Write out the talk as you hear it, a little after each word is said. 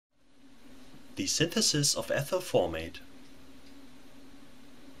The synthesis of ethyl formate.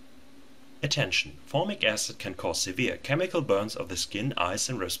 Attention! Formic acid can cause severe chemical burns of the skin, eyes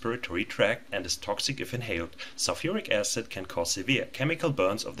and respiratory tract and is toxic if inhaled. Sulfuric acid can cause severe chemical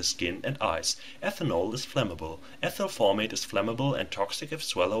burns of the skin and eyes. Ethanol is flammable. Ethyl formate is flammable and toxic if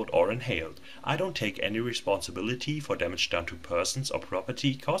swallowed or inhaled. I don't take any responsibility for damage done to persons or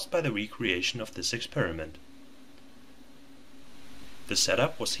property caused by the recreation of this experiment. The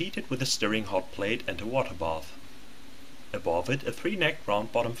setup was heated with a stirring hot plate and a water bath. Above it, a 3-necked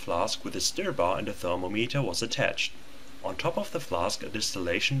round bottom flask with a stir bar and a thermometer was attached. On top of the flask, a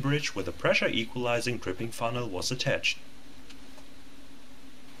distillation bridge with a pressure equalizing dripping funnel was attached.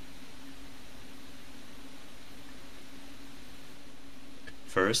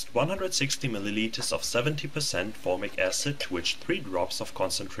 First, 160 ml of 70% formic acid, to which 3 drops of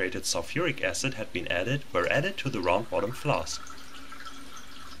concentrated sulfuric acid had been added, were added to the round bottom flask.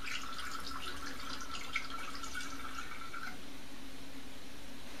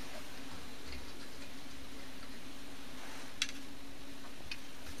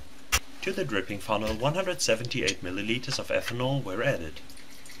 To the dripping funnel, 178 ml of ethanol were added.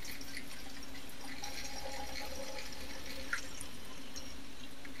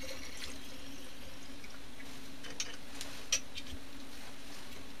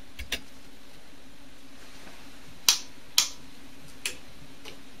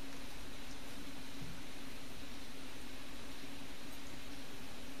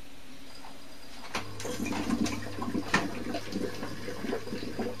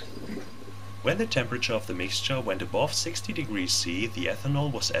 When the temperature of the mixture went above 60 degrees C, the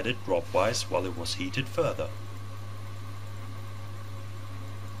ethanol was added dropwise while it was heated further.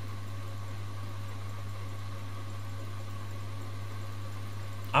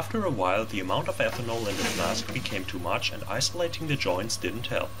 After a while, the amount of ethanol in the flask became too much and isolating the joints didn't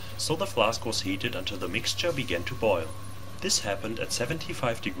help, so the flask was heated until the mixture began to boil. This happened at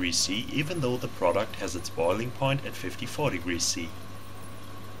 75 degrees C, even though the product has its boiling point at 54 degrees C.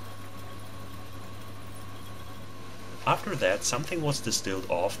 After that, something was distilled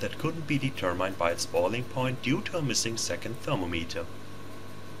off that couldn't be determined by its boiling point due to a missing second thermometer.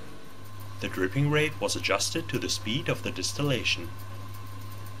 The dripping rate was adjusted to the speed of the distillation.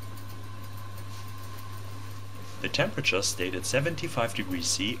 The temperature stayed at 75 degrees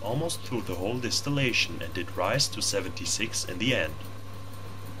C almost through the whole distillation and did rise to 76 in the end.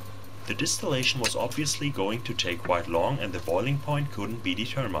 The distillation was obviously going to take quite long and the boiling point couldn't be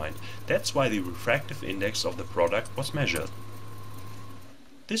determined. That's why the refractive index of the product was measured.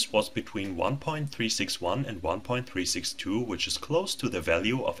 This was between 1.361 and 1.362, which is close to the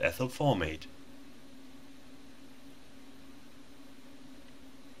value of ethyl formate.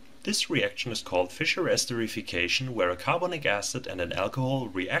 This reaction is called Fischer esterification, where a carbonic acid and an alcohol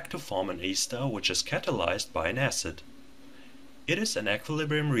react to form an ester which is catalyzed by an acid. It is an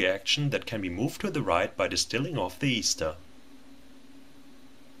equilibrium reaction that can be moved to the right by distilling off the ester.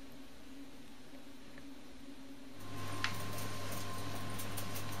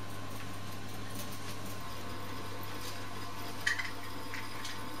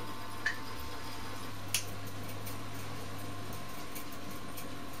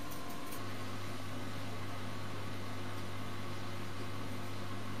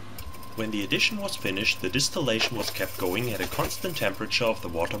 When the addition was finished, the distillation was kept going at a constant temperature of the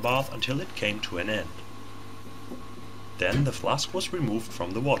water bath until it came to an end. Then the flask was removed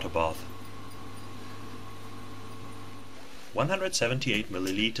from the water bath. 178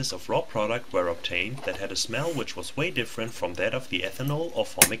 ml of raw product were obtained that had a smell which was way different from that of the ethanol or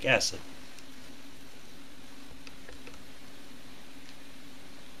formic acid.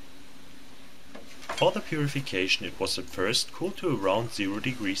 For the purification, it was at first cooled to around 0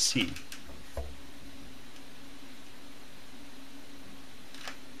 degrees C.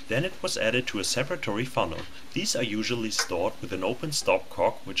 Then it was added to a separatory funnel. These are usually stored with an open stop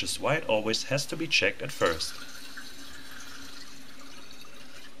cock, which is why it always has to be checked at first.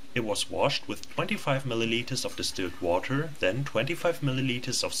 It was washed with 25 ml of distilled water, then 25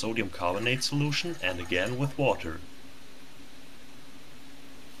 ml of sodium carbonate solution and again with water.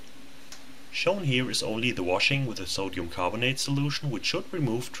 Shown here is only the washing with a sodium carbonate solution, which should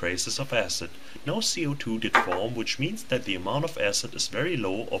remove traces of acid. No CO2 did form, which means that the amount of acid is very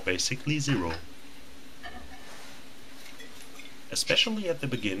low or basically zero. Especially at the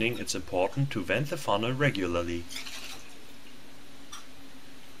beginning, it's important to vent the funnel regularly.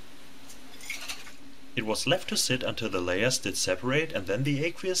 It was left to sit until the layers did separate and then the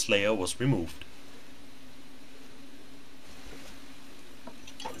aqueous layer was removed.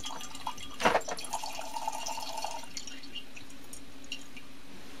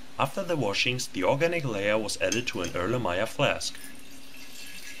 After the washings, the organic layer was added to an Erlenmeyer flask.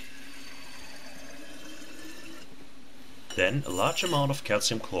 Then a large amount of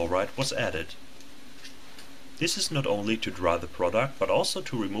calcium chloride was added. This is not only to dry the product, but also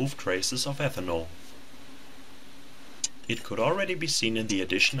to remove traces of ethanol. It could already be seen in the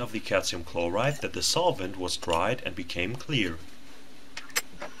addition of the calcium chloride that the solvent was dried and became clear.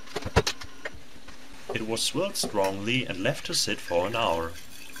 It was swirled strongly and left to sit for an hour.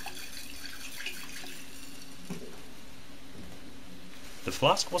 The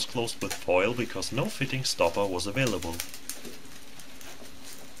flask was closed with foil because no fitting stopper was available.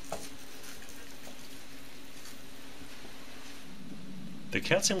 The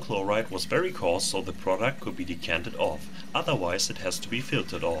calcium chloride was very coarse, so the product could be decanted off, otherwise it has to be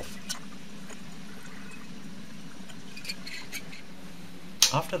filtered off.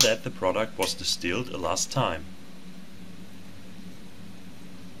 After that, the product was distilled a last time.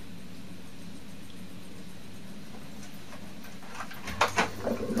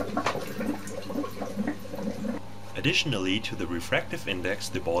 Additionally to the refractive index,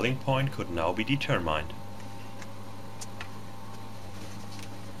 the boiling point could now be determined.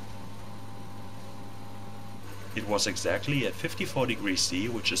 It was exactly at 54 degrees C,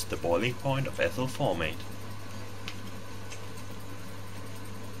 which is the boiling point of ethyl formate.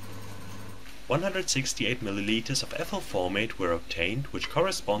 168 milliliters of ethyl formate were obtained, which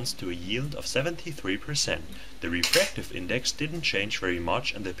corresponds to a yield of 73%. The refractive index didn't change very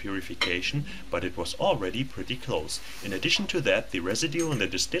much in the purification, but it was already pretty close. In addition to that, the residue in the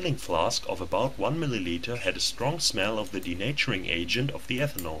distilling flask of about 1 milliliter had a strong smell of the denaturing agent of the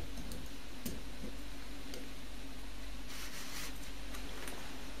ethanol.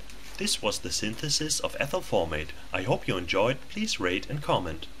 This was the synthesis of ethyl formate. I hope you enjoyed. Please rate and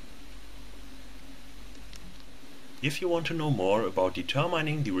comment. If you want to know more about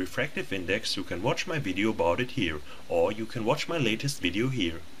determining the refractive index, you can watch my video about it here, or you can watch my latest video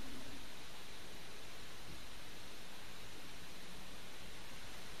here.